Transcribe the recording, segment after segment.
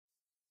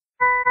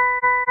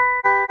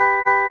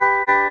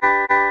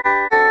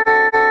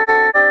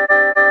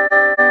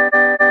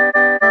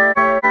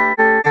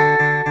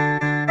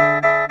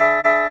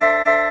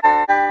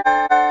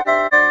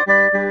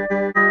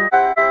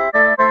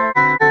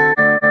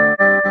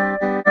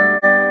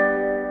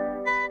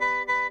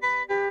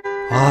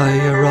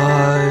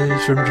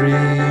arise from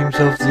dreams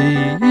of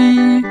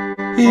thee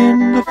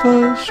in the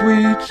first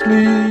sweet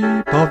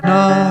sleep of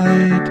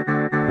night,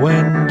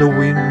 when the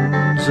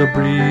winds are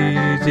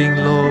breathing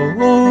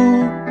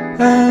low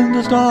and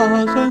the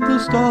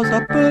stars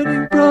are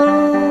burning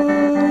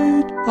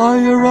bright.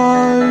 I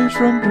arise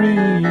from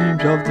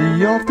dreams of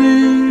thee,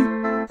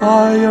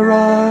 I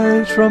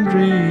arise from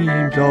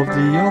dreams of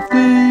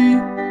thee,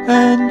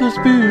 and the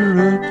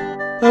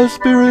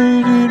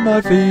spirit in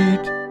my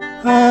feet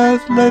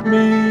hath led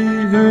me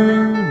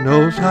who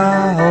knows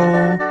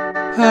how,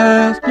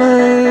 hath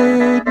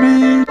led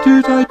me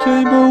to thy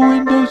chamber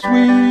window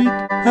sweet,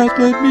 hath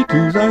led me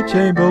to thy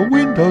chamber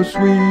window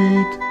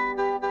sweet.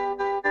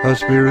 Her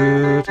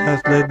spirit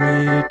hath led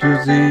me to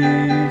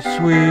thee,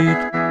 sweet,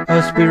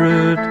 her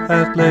spirit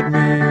hath led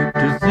me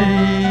to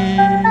thee.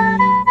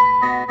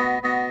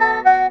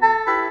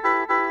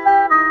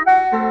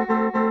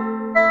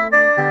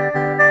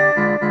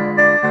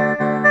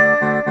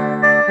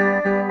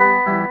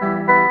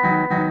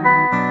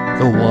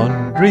 The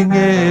wandering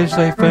airs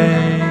they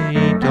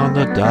faint on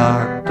the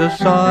dark, the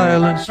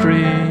silent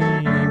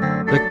stream.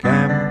 The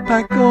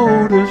camp-back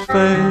odors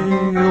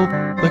fail,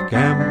 the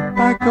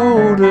camp-back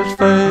odors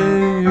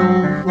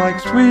fail, like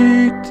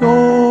sweet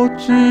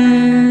thoughts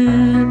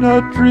in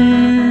a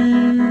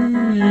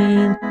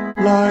dream,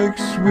 like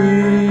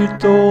sweet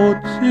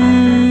thoughts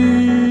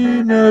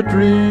in a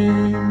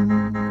dream.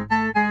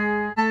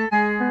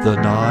 The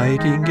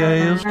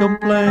nightingale's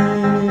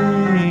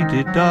complaint,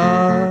 it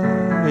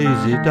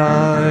dies, it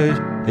dies,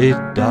 it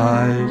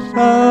dies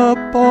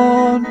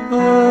upon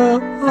her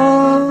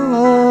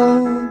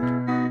heart.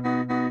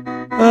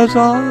 As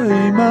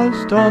I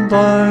must on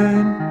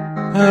thine,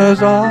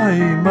 as I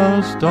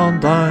must on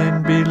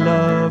thine,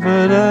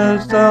 beloved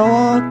as thou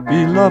art,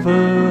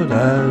 beloved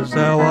as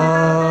thou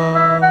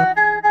art.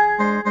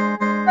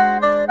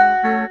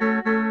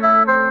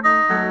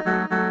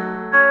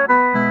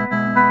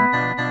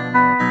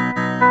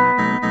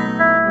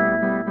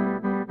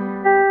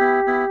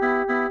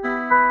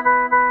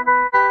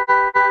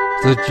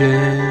 The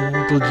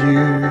gentle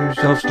dews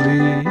of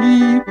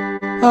sleep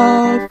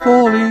are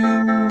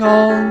falling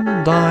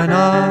on thine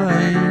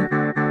eye,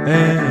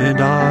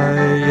 and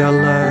I,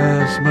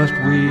 alas, must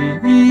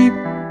weep.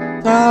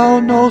 Thou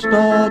know'st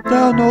not,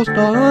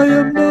 I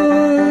am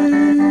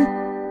nigh.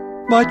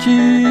 My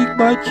cheek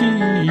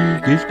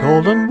is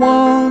cold and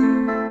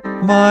wan.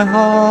 My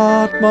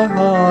heart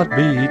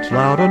beats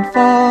loud and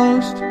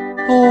fast.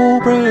 Oh,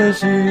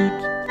 press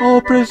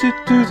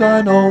it to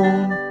thine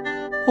own,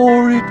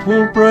 or it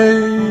will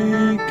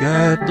break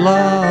at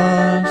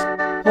last.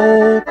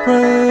 Oh,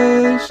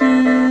 press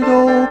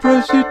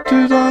it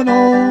to thine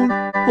own,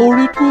 or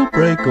it will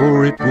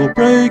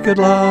break at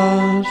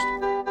last.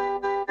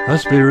 A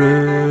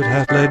spirit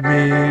hath led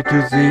me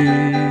to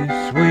thee,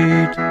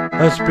 sweet,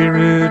 a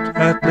spirit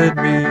hath led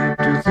me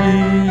to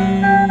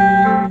thee.